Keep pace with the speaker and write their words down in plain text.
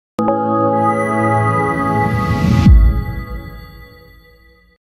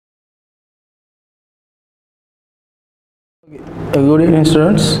Good evening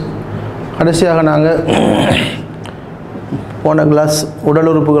students. கடைசியாக நாங்கள் போன கிளாஸ் உடல்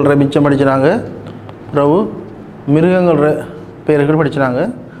உறுப்புகள் மிச்சம் படிச்சினாங்க. பிறகு மிருகங்கள் பெயர்கள் படிச்சினாங்க.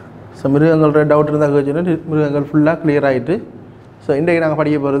 ஸோ மிருகங்கள் டவுட் இருந்தால் கேட்குறேன். மிருகங்கள் ஃபுல்லாக கிளியர் ஆகிட்டு. ஸோ இன்றைக்கு நாங்கள்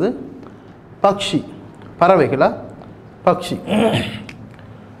படிக்க போகிறது பக்ஷி, பறவைகளா பக்ஷி.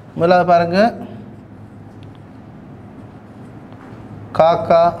 முதலாவது பாருங்கள்,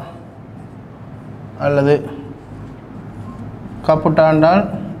 காக்கா அல்லது கப்புட்டாண்டால்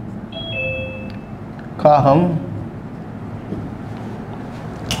காகம்,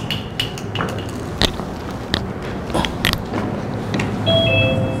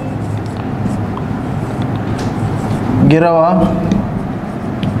 கிரவா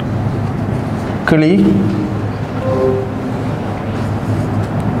கிளி,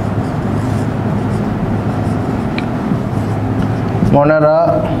 மொனரா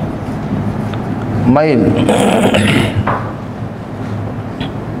மயில்,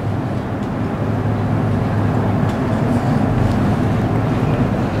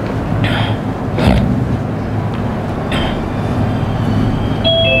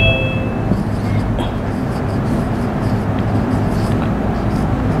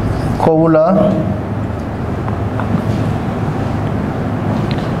 கோவுலா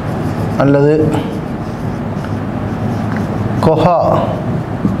அல்லது கொஹா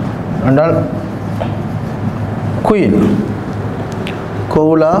என்றால் குயில்.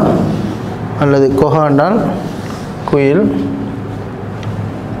 கோவுலா அல்லது கொஹா என்றால் குயில்.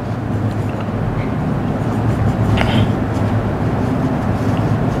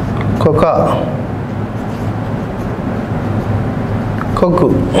 கொக்கா கொக்கு,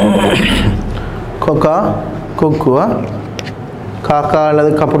 கொக்கா கொக்குவா. காக்கா அல்லது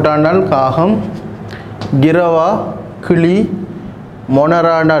கப்புட்டாண்டால் காகம், கிரவா கிளி,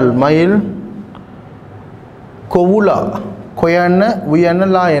 மொனராண்டால் மயில், கொவுலா கொயன்ன உயன்ன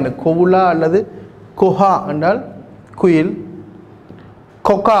லாயன், கொவுலா அல்லது கொஹா என்றால் குயில்,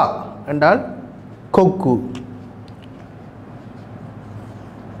 கொக்கா என்றால் கொக்கு.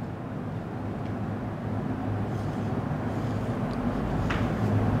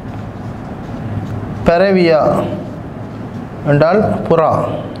 பரவியா என்றால் புறா,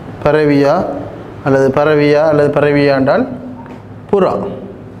 பரவியா அல்லது பரவியா அல்லது பரவியா என்றால் புறா.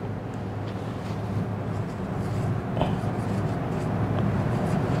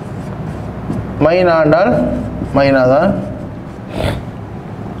 மைனா என்றால் மைனாதான்.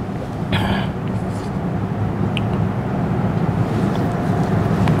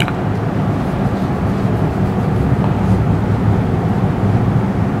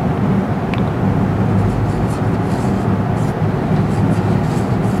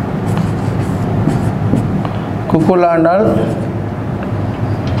 குக்குலா என்றால்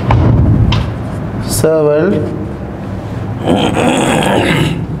சேவல்.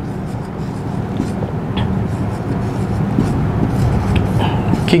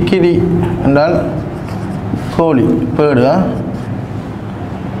 கிக்கிரி என்றால் கோழி, பேடா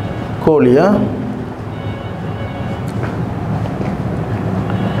கோழியா.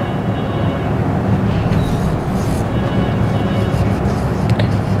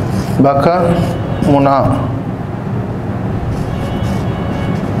 பக்கா முனா,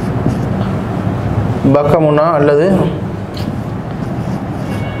 பக்கமுனா அல்லது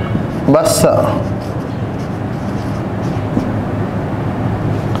பஸ்ஸா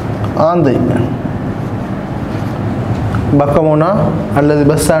ஆந்தை. பக்கமுனா அல்லது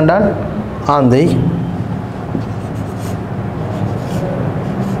பஸ்ஸாண்டால் ஆந்தை.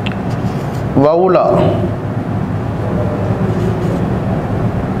 வவுலா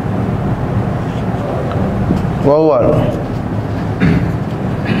வௌவால்,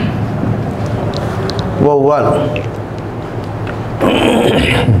 வௌவால்.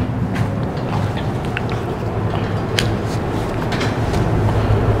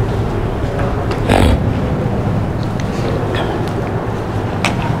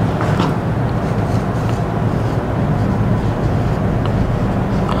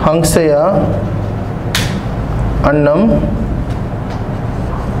 ஹங்சையா அன்னம்,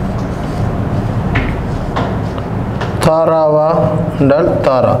 தாராவா என்றால்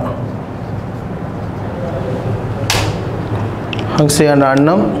தாரா. ஹங்சையா என்ற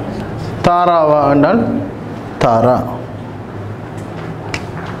அன்னம், தாராவா என்றால் தாரா.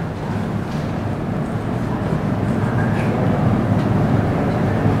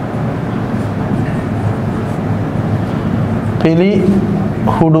 பிலி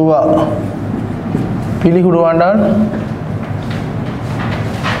ஹுடுவா, பிலி ஹுடுவா என்றால்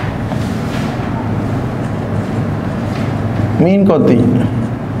மீன் கொத்தி.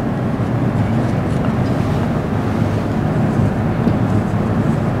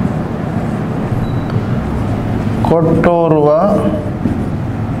 கொட்டோருவா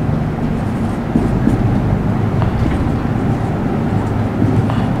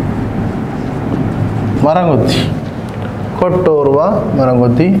மரங்கொத்தி கொட்டோருவா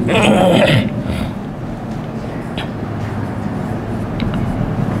மரங்கொத்தி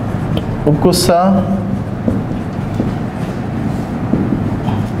உக்குசா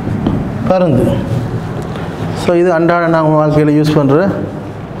பருந்து. ஸோ இது அன்றாட நாங்கள் வாழ்க்கையில் யூஸ் பண்ணுற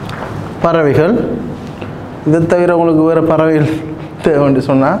பறவைகள். இதை தவிர உங்களுக்கு வேறு பறவைகள் தேவைன்னு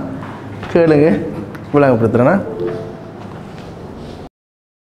சொன்னால் கேளுங்க, விளங்கப்படுத்துகிறேன்னா.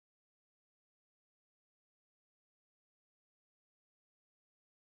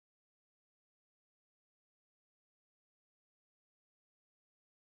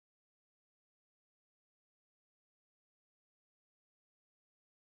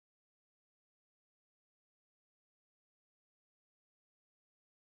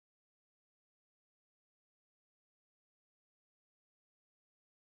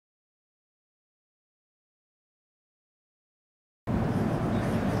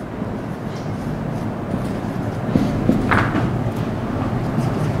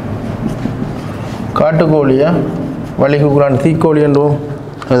 காட்டுக்கோழியா வலிகுக்குறான் தீக்கோழி என்றும்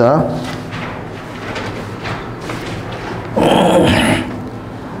அதுதான்.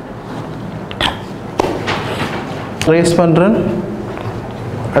 ரேஸ் பண்ணுறேன்.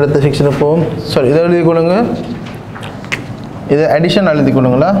 அடுத்த செக்ஷனுக்கு போவோம். சாரி, இதை எழுதி கொடுங்க. இதை அடிஷன் எழுதி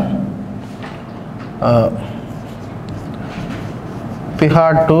கொடுங்களா.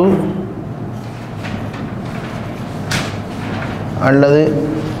 பிஹாட்டு அல்லது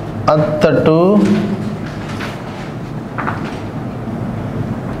அத்தட்டு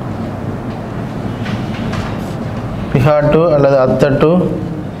பிஹாட்டு அல்லது அத்தட்டு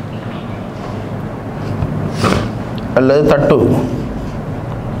அல்லது தட்டு.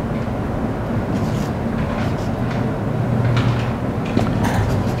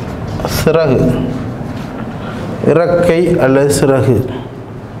 சிறகு இறக்கை அல்லது சிறகு.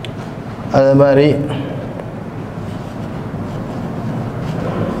 அது மாதிரி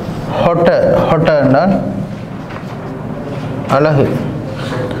ஹொட்டை ஹொட்டை என்றால் அழகு.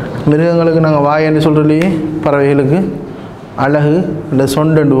 மிருகங்களுக்கு நாங்கள் வாய் என்று சொல்கிறலையே, பறவைகளுக்கு அழகு இல்லை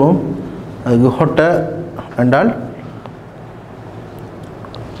சொண்டுவோம். அதுக்கு ஹொட்டை என்றால்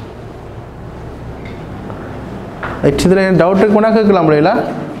இதில் டவுட்டுக்கு போனால் கேட்கலாம் முடியல.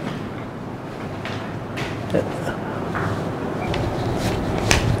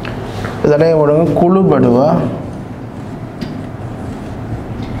 இதெல்லாம் போடுங்க. குழுபடுவா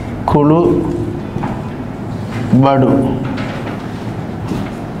குழு படு.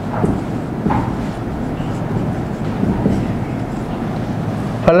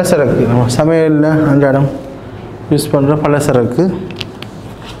 பலசரக்கு நம்ம சமையலில் அன்றாடம் யூஸ் பண்ணுற பலசரக்கு.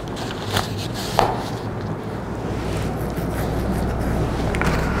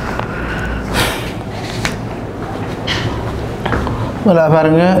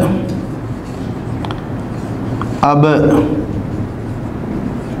 பாருங்க, அப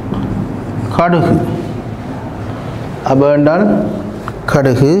கடுகு. அப என்றால்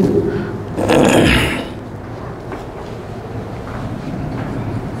கடுகு.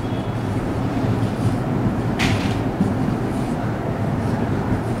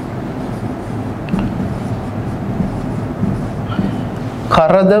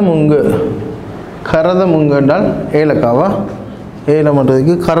 கரதமுங்கு. கரதமுங்கு என்றால் ஏலக்காவா. ஏலம்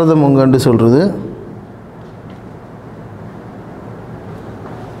பண்ணுறதுக்கு கரதமுங்குன்னு சொல்கிறது.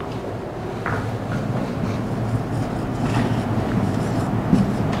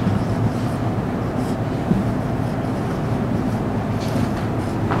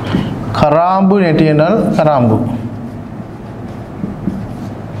 கராம்பு நெட்டி என்றால் கராம்பு.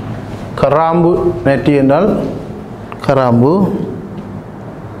 கராம்பு நெட்டி என்றால் கராம்பு.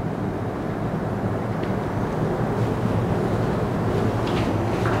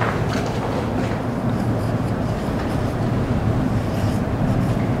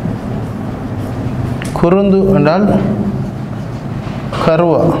 குருந்து என்றால்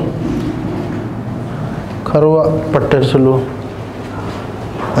கருவா. கருவா பட்டை சொல்லுவோம்,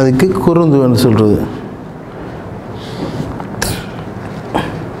 அதுக்கு குருந்துன்னு சொல்கிறது.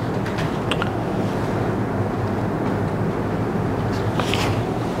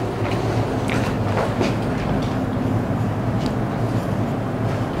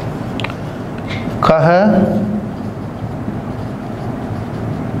 கஹ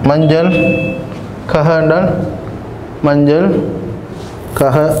மஞ்சள். கஹ என்றால் மஞ்சள்.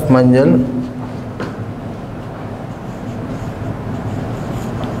 கஹ மஞ்சள்.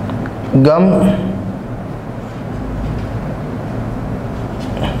 கம்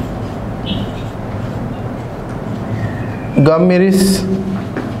கம்மிரிஸ்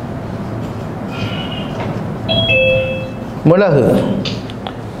மிளகு.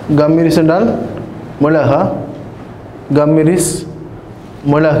 கம்மிரிஸ் என்றால் மிளகா. கம்மிரிஸ்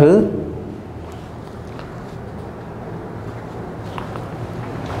மிளகு.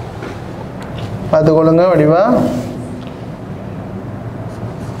 பார்த்துக்கொள்ளுங்க வடிவா.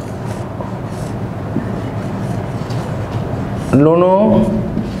 லுணு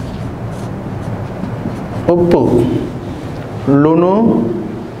உப்பு. லுணு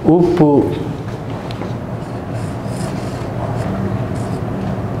உப்பு.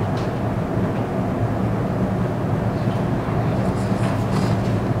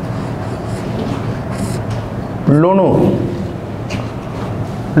 லுணு.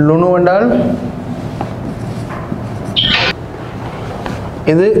 லுணு என்றால்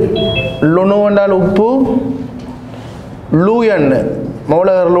இது லுணு என்றால் உப்பு. லூயன்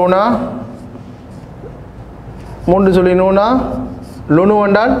மௌலகர் லூனா மூன்று சொல்லி நூனா. லுணு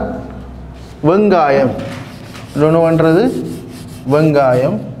என்றால் வெங்காயம். லுணு என்றது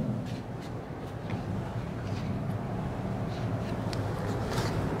வெங்காயம்.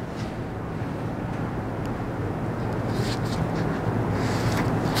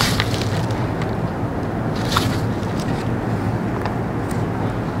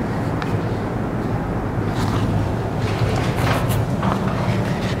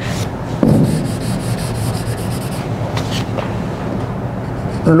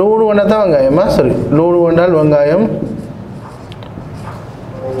 லூணு என்றால் தான் வெங்காயமா? சரி, லூணு என்றால் வெங்காயம்.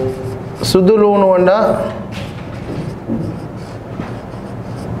 சுது லூணு என்றால்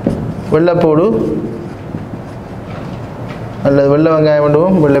வெள்ளைப்பூடு அல்லது வெள்ளை வெங்காயம்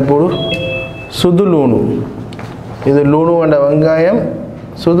பண்ணுவோம். வெள்ளைப்பூடு சுது லூணு. இது லூணு என்ற வெங்காயம்.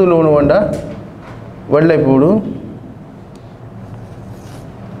 சுது லூணு என்ற வெள்ளைப்பூடு.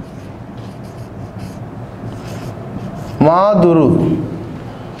 மாதுரு.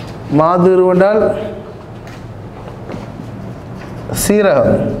 மாதுரு என்றால்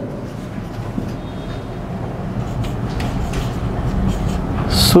சீரகம்.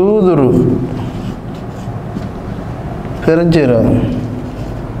 சூதுரு பெருஞ்சீரகம்.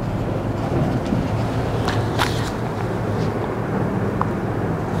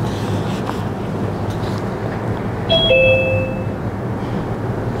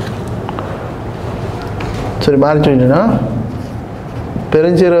 சரி, மாறி சொல்லிட்டேன்னா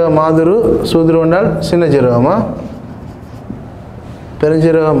பெருஞ்சீரகம் மாதுரு. சூதுரு என்றால் சின்ன சீரகமா?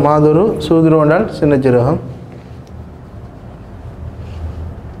 பெருஞ்சீரகம் மாதுரு. சூதுரு என்றால் சின்ன சீரகம்.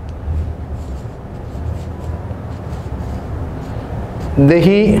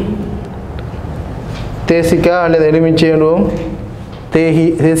 தெஹி தேசிக்கா அல்லது எலுமிச்சை என்போம். தேஹி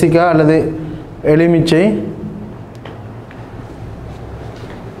தேசிக்கா அல்லது எலுமிச்சை.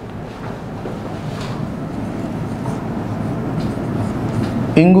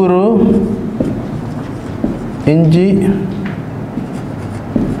 இங்குரு இஞ்சி.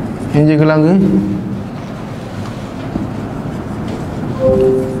 இஞ்சி கிழங்கு.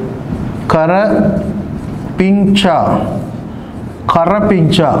 கர பிஞ்சா.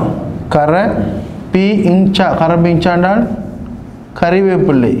 கரப்பிஞ்சா. கர பி இஞ்சா. கரப்பிஞ்சா என்றால்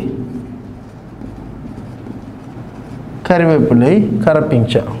கறிவேப்பிள்ளை. கறிவேப்பிள்ளை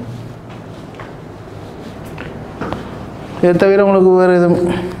கரப்பிஞ்சா. இதை தவிர உங்களுக்கு வேறு எதுவும்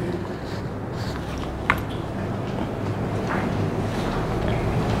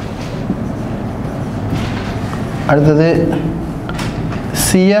அடுத்தது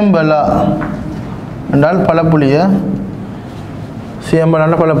சியம்பலா என்றால் பழப்புளியா?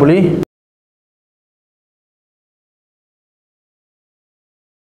 சியம்பலான பழப்புளி.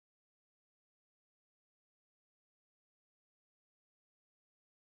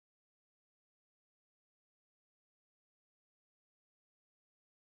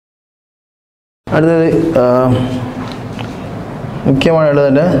 அடுத்தது முக்கியமான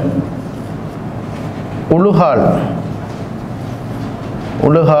எழுதுன உலுகால்.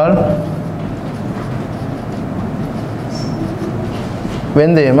 உலுகால்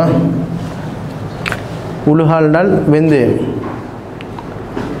வெந்தயமா? உலுகால்னால் வெந்தயம்.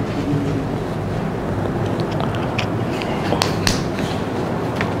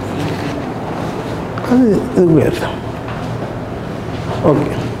 அது இது வேறு.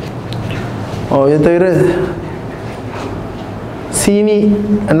 ஓகே. இதை தவிர சீனி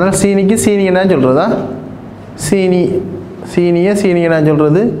என்னால் சீனிக்கு சீனி என்ன சொல்கிறதா? சீனி. சீனியை சீனி என்ன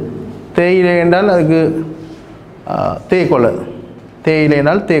சொல்கிறது? தேயிலை என்றால் அதுக்கு தேக்கொலை. தேயிலை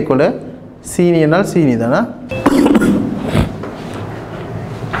என்றால் தேக்கொலை. சீனி என்றால் சீனி தானே.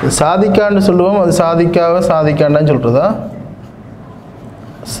 சாதிக்கான்னு சொல்லுவோம். அது சாதிக்காவை சாதிக்கான்னு சொல்கிறதா?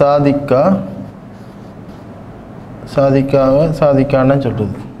 சாதிக்கா சாதிக்காக சாதிக்கான்னு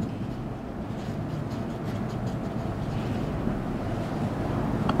சொல்கிறது.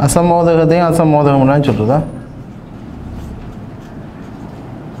 அசமோதகத்தையும் அசமோதகம்னா சொல்கிறதா?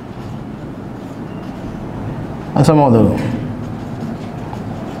 அசமோதகம்.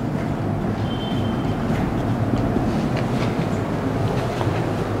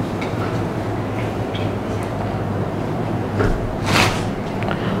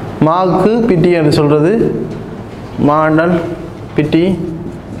 மாவுக்கு பிட்டி என்று சொல்கிறது. மா என்றால் பிட்டி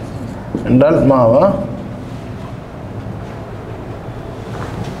என்றால் மாவா?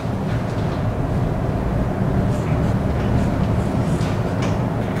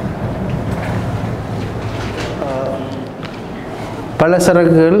 பல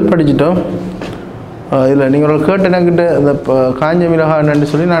சரக்குகள் படிச்சிட்டோம். இதில் நீங்கள் கேட்ட என்கிட்ட இந்த காஞ்ச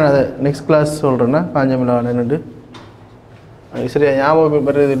மிளகான்னு சொல்லி நான் அதை நெக்ஸ்ட் கிளாஸ் சொல்கிறேன்னா காஞ்ச மிளகான்னு சரியா ஞாபகம்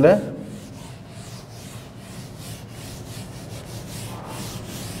பெறதில்லை.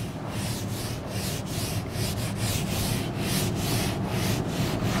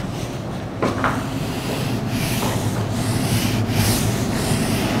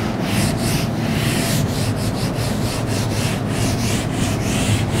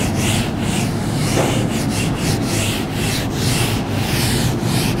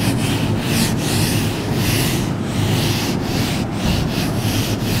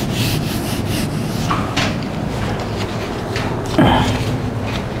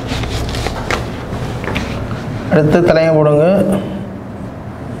 அடுத்து தலையை போடுங்க.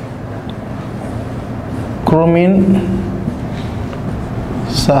 குரோமின்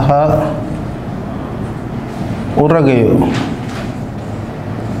சஹா உரகையோ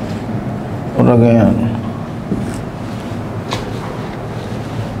உரகையான்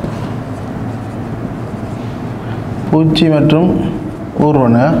பூச்சி மற்றும்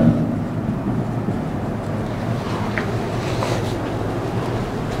ஊர்வன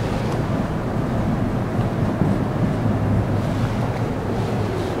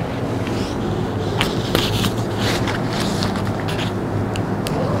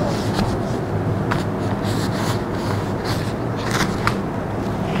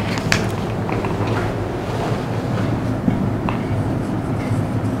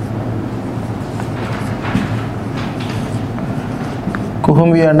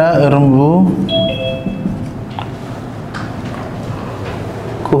குகும்பியான எறும்பு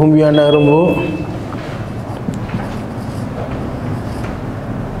குகும்பியான எறும்பு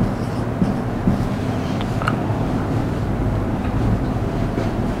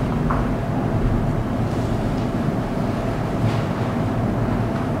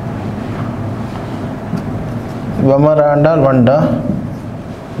பமரா என்றால் வண்டா?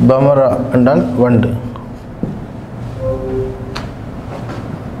 பமரா என்றால் வண்டு.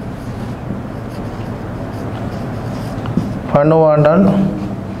 பணுவாண்டால்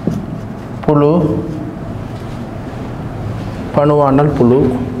புழு பணுவாண்டால் புழு.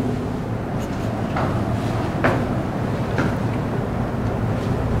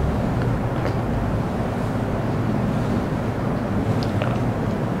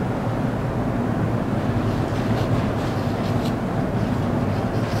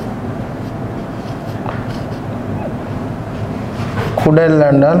 குடல்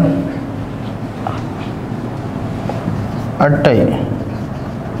என்றால் அட்டை.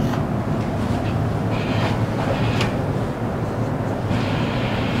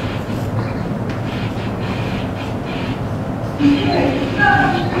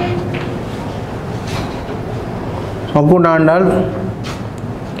 மக்குடாண்டால்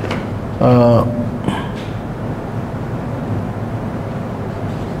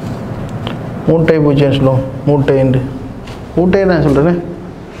மூட்டை பூச்சின்னு சொல்லுவோம். மூட்டை என்று மூட்டை நான் சொல்கிறேனே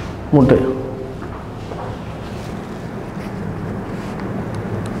மூட்டை.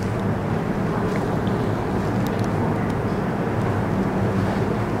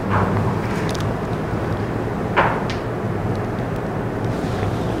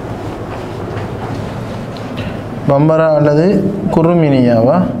 பம்பரா அல்லது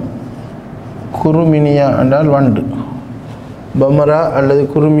குருமினியாவா? குருமினியா என்றால் வண்டு. பம்பரா அல்லது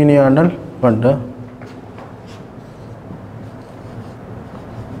குருமினியா என்றால் வண்டு.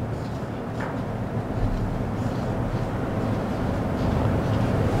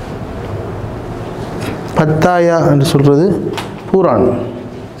 பத்தாயா என்று சொல்கிறது பூரான்.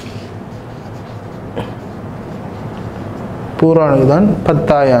 பூரானுக்கு தான்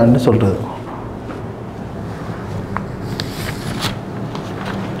பத்தாயா என்று சொல்கிறது.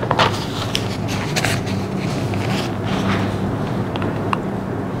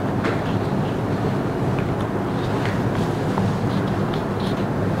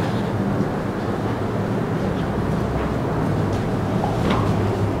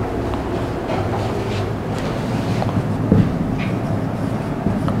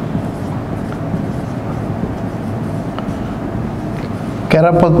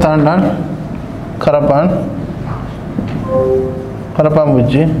 கரப்பத்தாண்டால் கரப்பான்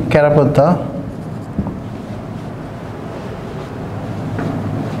கரப்பாம்பூச்சி கரப்பத்தா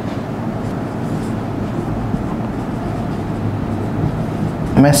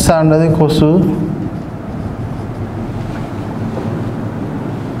மெஸ்ஸாண்டது கொசு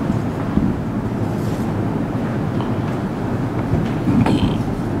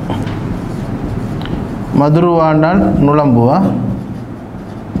மதுருவாண்டால் நுளம்புவா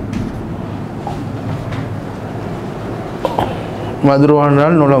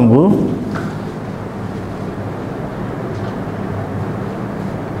மதுருவாண்டால் நுளம்பு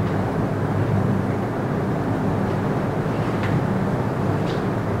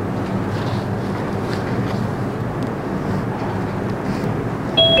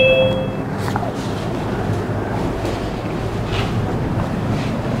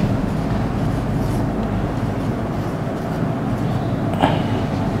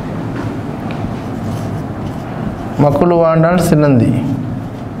மக்குழுவாண்டால் சிலந்தி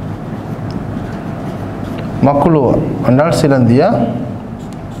மக்குழுவா என்றால் சிலந்தியா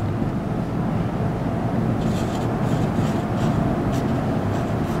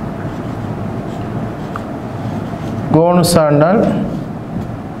கோணுசாண்டால்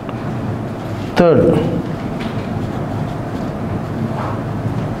தேள்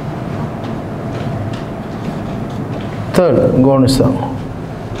தேள் கோணுசா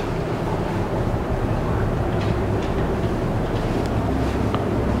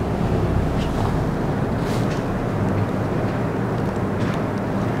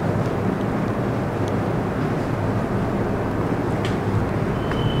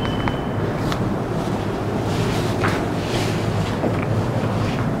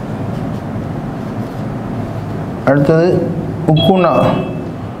அடுத்தது உக்குனா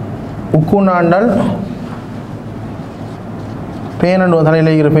உக்குனாண்டால் பேன் தலையில்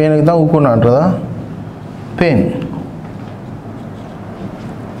இருக்கிற பேனுக்கு தான் உக்குனான்றதா பேன்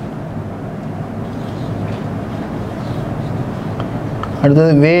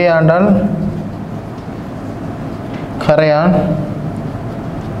அடுத்தது வே ஆண்டால் கரையான்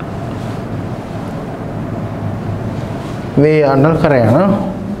வே ஆண்டால் கரையானா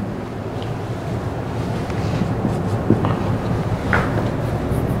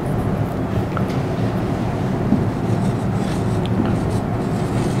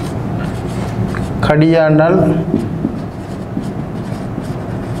கடியாண்டால்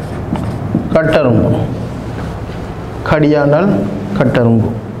கட்டரும்பு கடியாண்டால் கட்டரும்பு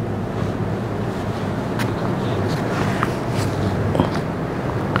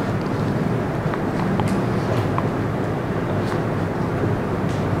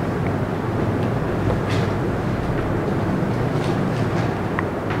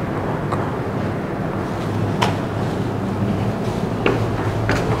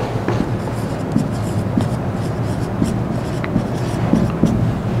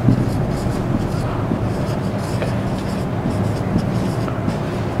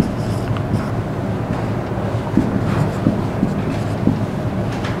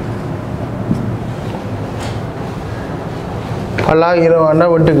பலாகிரவாண்டா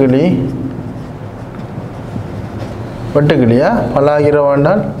வெட்டுக்கிளி வெட்டுக்கிளியா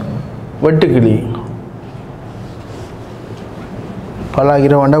பலாகிரவாண்டால் வெட்டுக்கிளி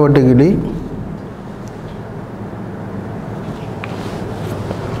பலாகிரவாண்டா வெட்டுக்கிளி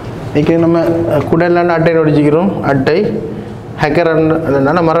இன்றைக்கி நம்ம குடலான அட்டையில் ஒடிச்சிக்கிறோம் அட்டை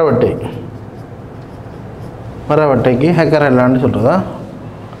ஹேக்கரன்னா மரவட்டை மரவட்டைக்கு ஹேக்கரெல்லான்னு சொல்கிறதா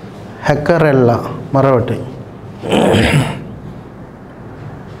ஹேக்கரெல்லா மரவட்டை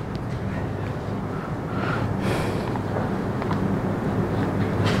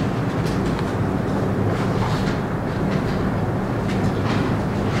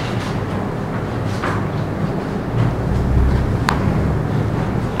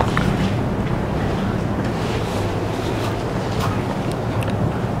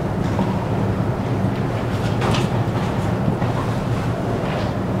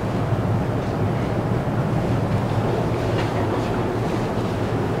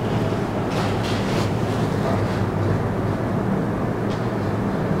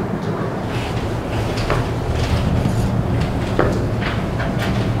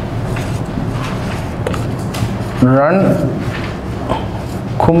ரன்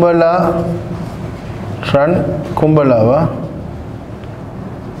கும்பலா ரன் கும்பலாவா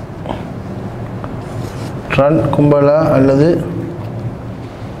ரன் கும்பலா அல்லது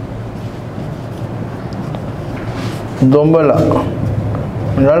தொம்பலா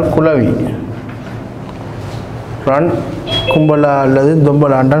என்றால் குளவி ரன் கும்பலா அல்லது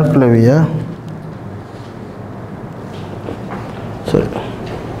தொம்பலா என்றால் குளவியா சரி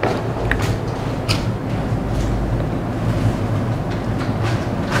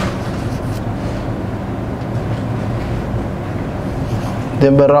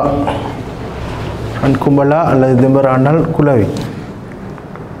தெம்பரா கும்பலா அல்லது தெம்பரா என்றால் குளவி.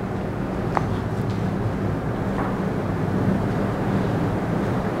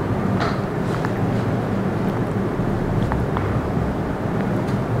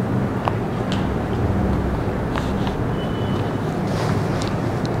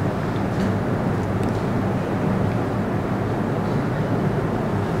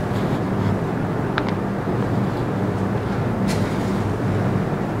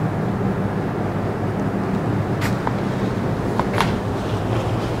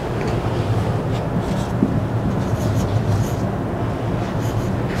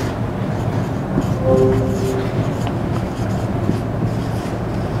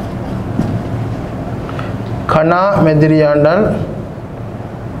 கனா மெதிரியாண்டால்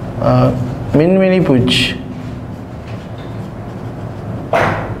மின்மினி பூச்சி.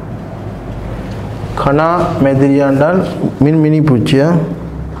 கனா மெதிரியாண்டால் மின்மினி பூச்சியா?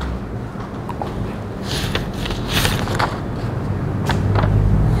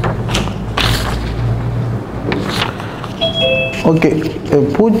 ஓகே,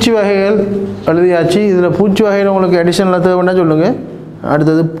 பூச்சி வகைகள் எழுதியாச்சு. இதில் பூச்சி வகைகள் உங்களுக்கு அடிஷனலாக தேவைன்னா சொல்லுங்கள்.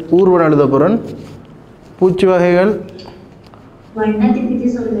 அடுத்தது ஊர்வன எழுத போகிறேன். பூச்சி வகைகள்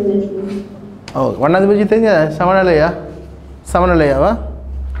வண்ணாதிபதி தெரிஞ்ச சமநிலையா? சமநிலையாவா?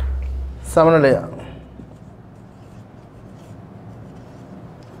 சமநிலையா?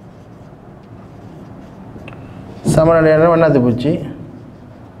 சமநிலையான வண்ணாதி பூச்சி.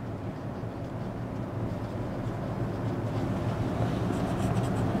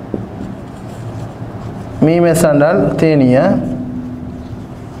 மீமெசாண்டால் தேனியா?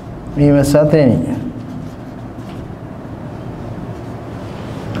 மீமெசா தேனி.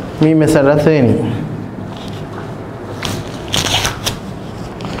 மீமெசாண்டா தேனி.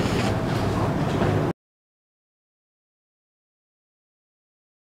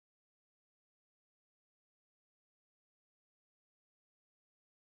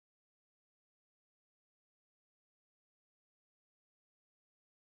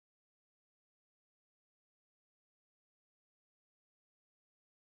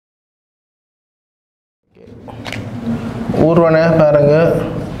 ஊர்வன பாருங்க.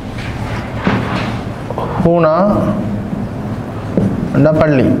 ஹூனா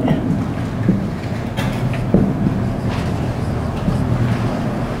பள்ளி.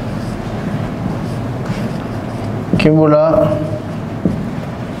 கிம்புலா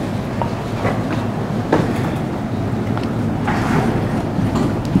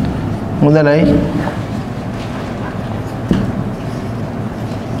முதலை.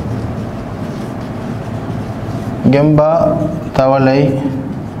 கெம்பா தவளை.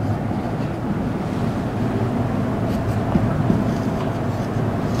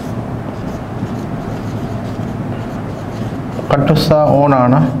 கட்டுசா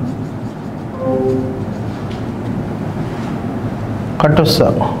ஓனானா? கட்டுசா.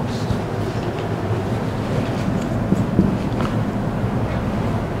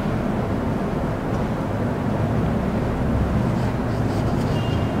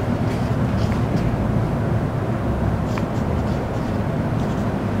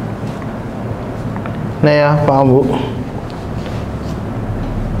 நயா பாம்பு.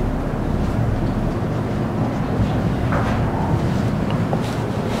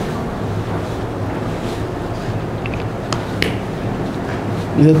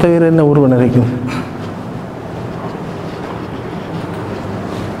 இதை தவிர என்ன உருவம் நிறைக்கும்?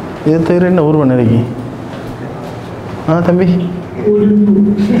 இதை தவிர என்ன உருவம் நிறைக்கும்? தம்பி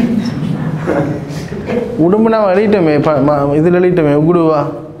உடும்பு நான் எழுதிட்டோமே. இதில் எழுதிட்டோமே உகுடுவா.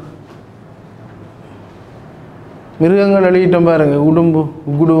 மிருகங்கள் எழுதிட்டோம் பாருங்க. உடும்பு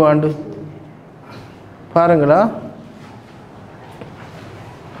உகுடுவாண்டு பாருங்களா.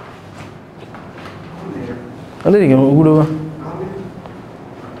 எழுதிருக்கேன் உகுடுவா.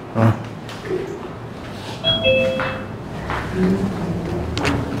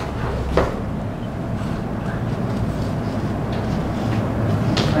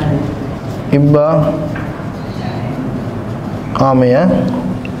 இப்பா ஆமையா?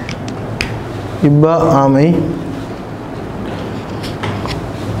 இப்பா ஆமை.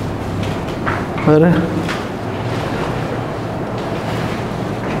 வேறு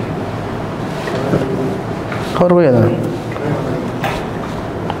கவர் போய் தான்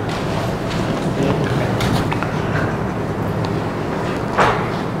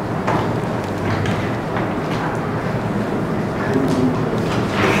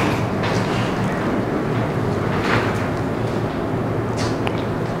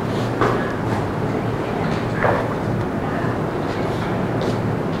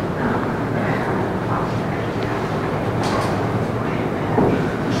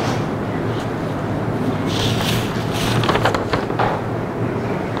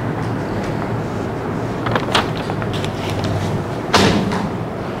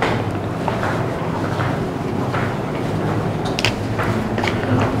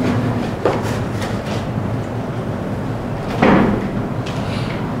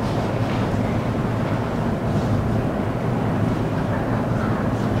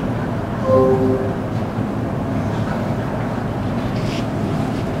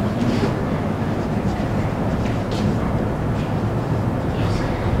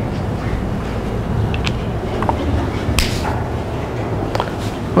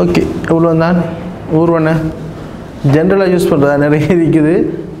ஓகே, இவ்வளோ தான் ஊர்வன. ஜென்ரலாக யூஸ் பண்ணுறதா நிறைய இருக்குது.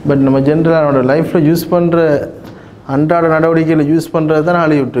 பட் நம்ம ஜென்ரலாக நம்மளோட லைஃப்பில் யூஸ் பண்ணுற அன்றாட நடவடிக்கையில் யூஸ் பண்ணுறது தான் நான்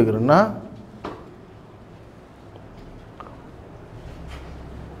அழிய விட்டுருக்குறேன்னா,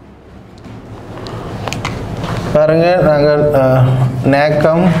 பாருங்கள், நாங்கள்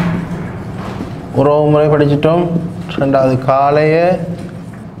நேக்கம் உறவு முறை படிச்சிட்டோம். 2வது காலைய,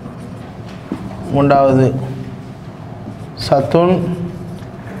 3வது சத்துன்,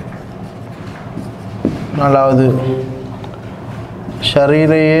 4வது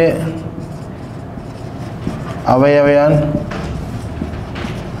ஷரீரையே அவயவயான்,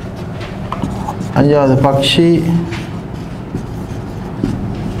 5வது பக்ஷி,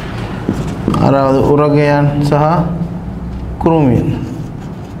 6வது உரகையான் சஹ குருமின்.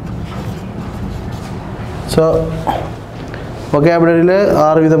 ஸோ வொக்காபுலரியில்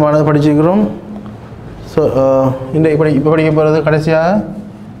 6 விதமானது படிச்சுக்கிறோம். ஸோ இப்போ படிக்க போகிறது கடைசியாக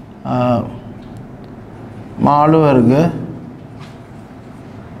மாலு வருகு.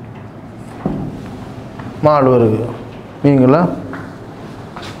 நீங்களா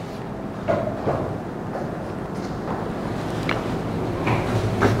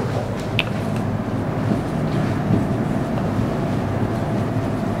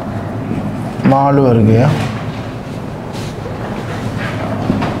மாலு வருகு.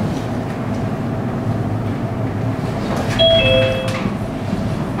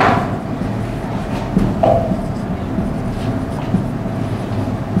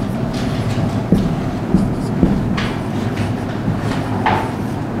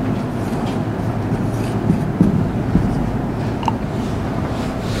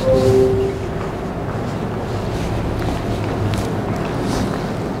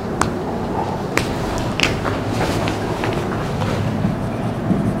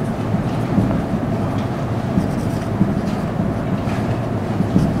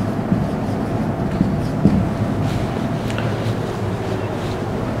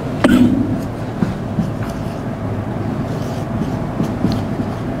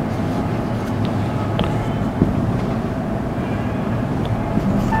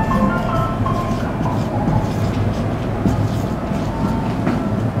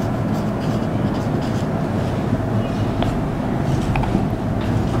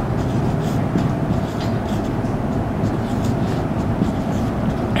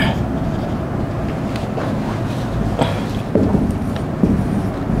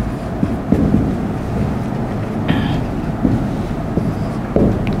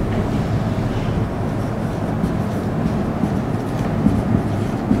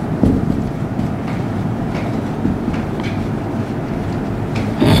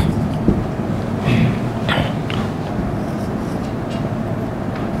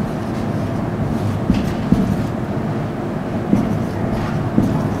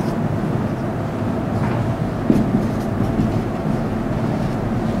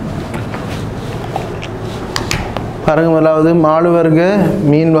 பாருங்க, முதலாவது மாலு வர்க்க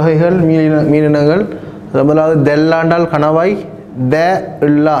மீன் வகைகள், மீனினங்கள். முதலாவது தெல்லாண்டால் கணவாய்,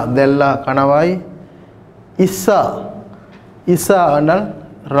 தெல்லா கணவாய். இஸ்ஸா என்றால்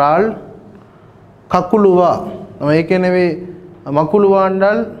இறால். கக்குலுவா, நம்ம ஏற்கனவே மக்குலுவா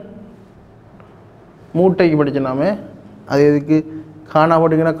என்றால் மூட்டைக்கு படிச்சோம். அது எதுக்கு காணா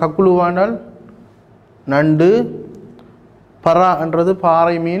போட்டிங்கன்னா, கக்குலுவா என்றால் நண்டு. பரான்றது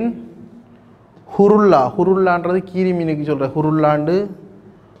பாறை மீன். ஹுருல்லான்றது கீரி மீனுக்கு சொல்கிற ஹுருல்லாண்டு.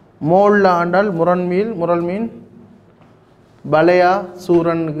 மோல்லா என்றால் முரல் மீன். பலையா,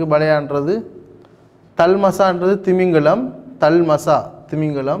 சூரனுக்கு பலையான்றது. தல்மசான்றது திமிங்கலம்.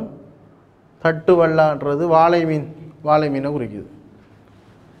 திமிங்கலம். தட்டு வல்லான்றது வாழை மீனை குறிக்குது.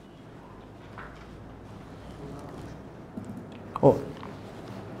 ஓ,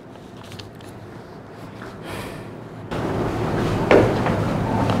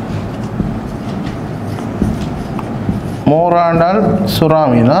 மோரா என்றால்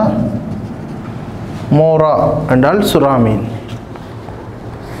சுறாமீனா. மோரா என்றால் சுறாமீன்.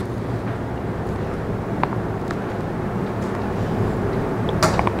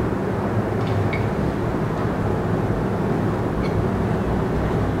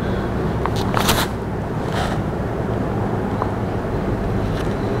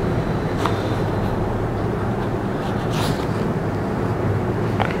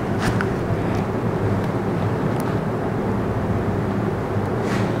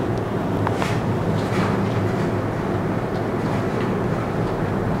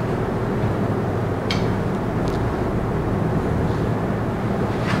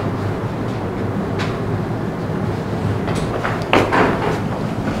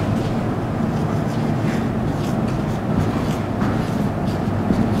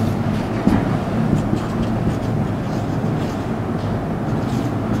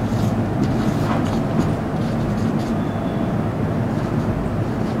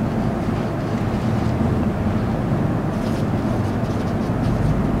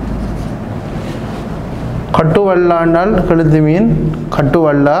 கட்டுவல்லாண்டால் கெளுத்தி மீன்,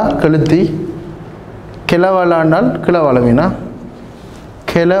 கட்டுவல்லா கெளுத்தி. கிளவலாண்டால் கிளவாழ மீனா,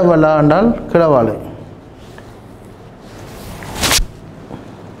 கிளவலாண்டால் கிளவாழை.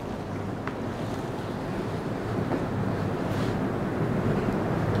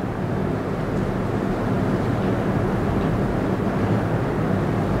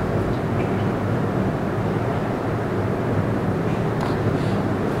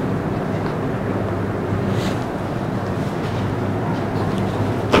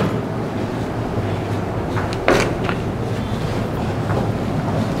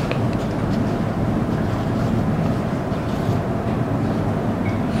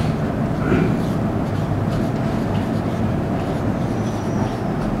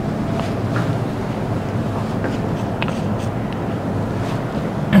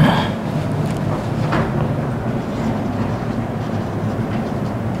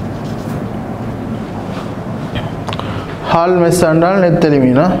 ஹால் மெஸ் ஆண்டால் நெத்தலி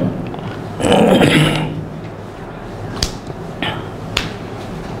மீனா,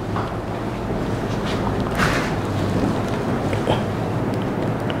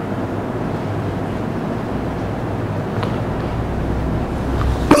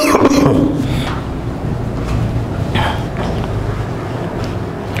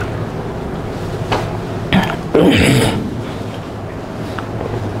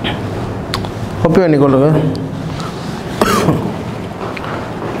 ஒப்பி பண்ணி கொள்ளுங்க.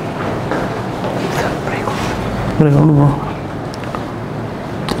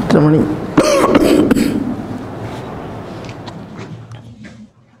 மணி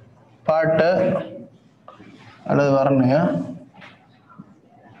பாட்டு அல்லது வரணுங்க.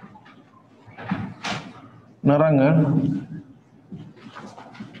 நிறங்கள்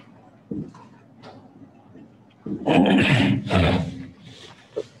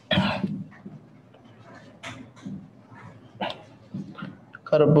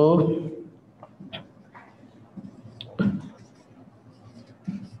கருப்பு,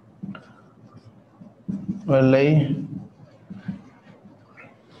 வெள்ளை,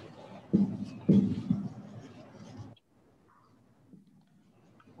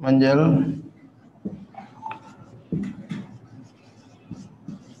 மஞ்சள்,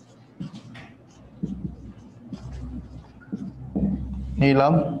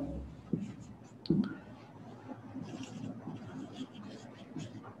 நீலம்,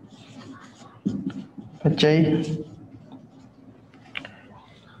 பச்சை,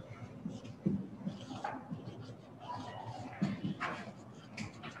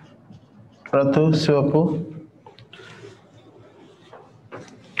 ரத்து சிவப்பு,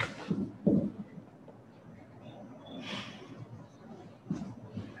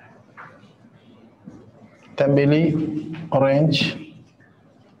 தம்பிலி ஆரஞ்சு,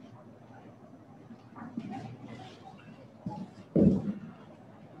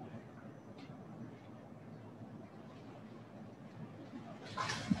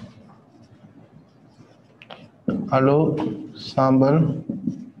 அலு சாம்பல்,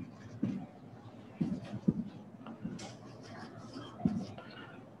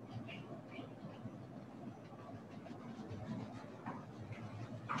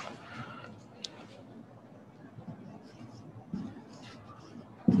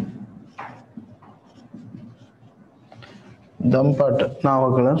 தம்பாட் நாவ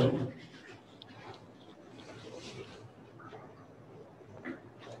கலர்,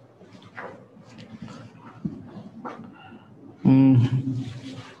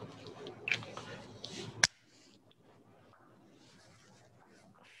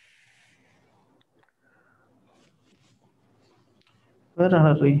 வேற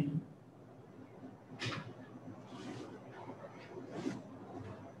Hari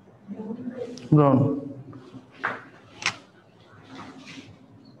brown,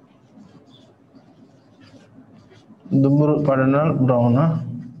 Tumburu படனால் ப்ரௌனா,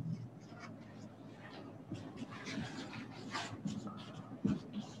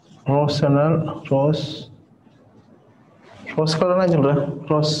 ரோஸ்னால் rose, rose கலர்னா சொல்கிறேன்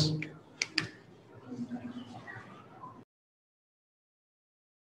ரோஸ்.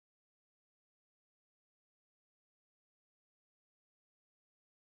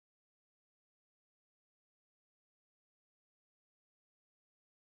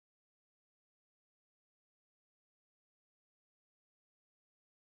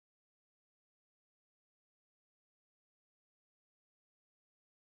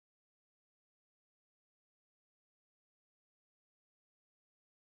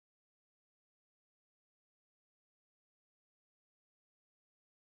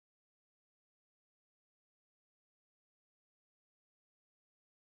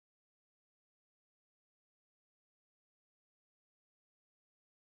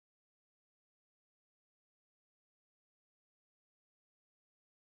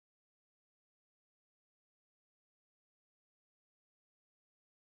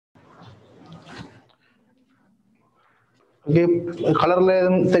 ஓகே, கலரில்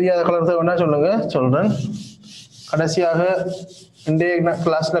எதுவும் தெரியாத கலர் வேணா சொல்லுங்க, சொல்கிறேன். கடைசியாக இன்றைய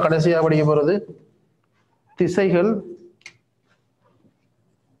கிளாஸில் கடைசியாக படிக்க போகிறது திசைகள்,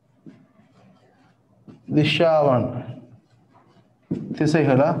 திஷாவான்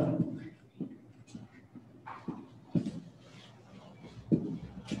திசைகளா,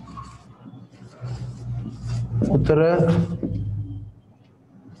 உத்தர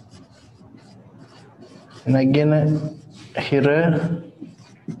நகின ஹிர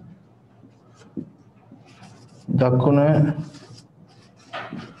දකුණ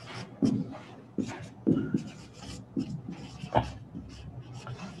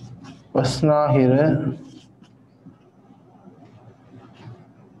වස්නාහිර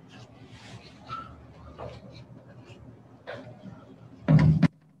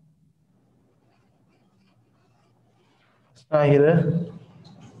වස්නාහිර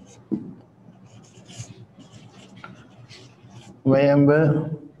වයඹ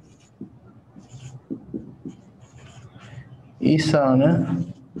ஈசான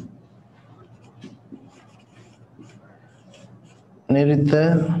நிறுத்த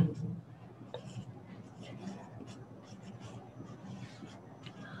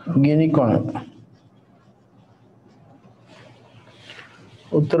கினிகோண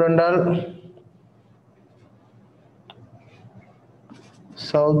உத்தரண்டால்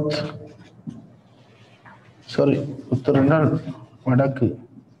சவுத் உத்தரண்டால் வடக்கு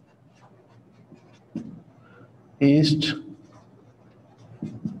ஈஸ்ட்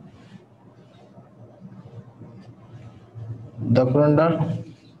दक्षिण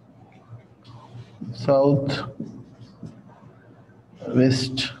south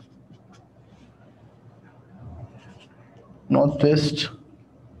west north west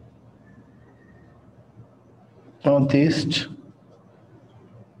north east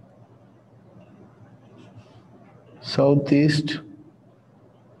south east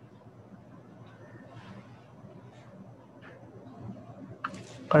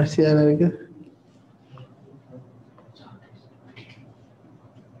கடைசியாக இருக்கு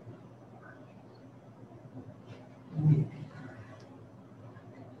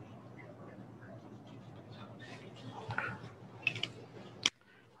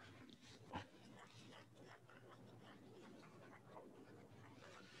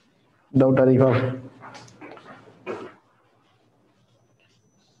doubt அறிவா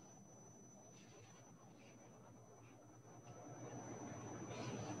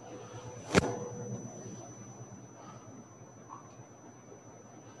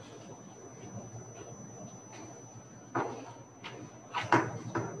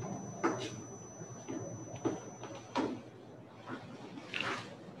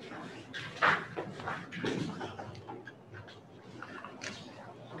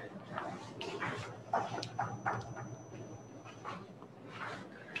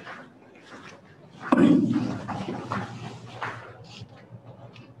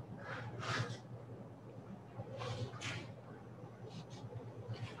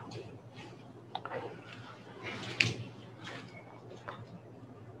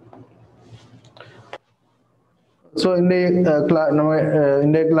ஸோ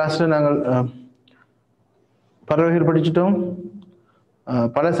இன்றைய கிளாஸில் நாங்கள் பறவைகள் படிச்சிட்டோம்,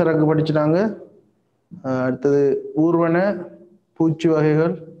 பலசரக்கு படிச்சுட்டாங்க, அடுத்தது ஊர்வன பூச்சி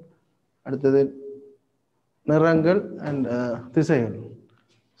வகைகள், அடுத்தது நிறங்கள் அண்ட் திசைகள்.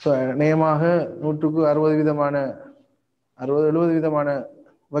 ஸோ நேயமாக 160 விதமான 60-70 விதமான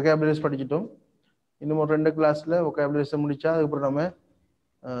வொக்காபுலரிஸ் படிச்சிட்டோம். இன்னும் ஒரு 2 கிளாஸில் வொக்காபுலரிஸை முடித்தா அதுக்கப்புறம் நம்ம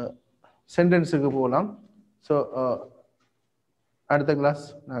சென்டென்ஸுக்கு போகலாம். ஸோ அடுத்த கிளாஸ்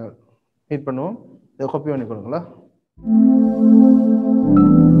நாங்கள் மீட் பண்ணுவோம். இதை காப்பி பண்ணி கொடுங்களா?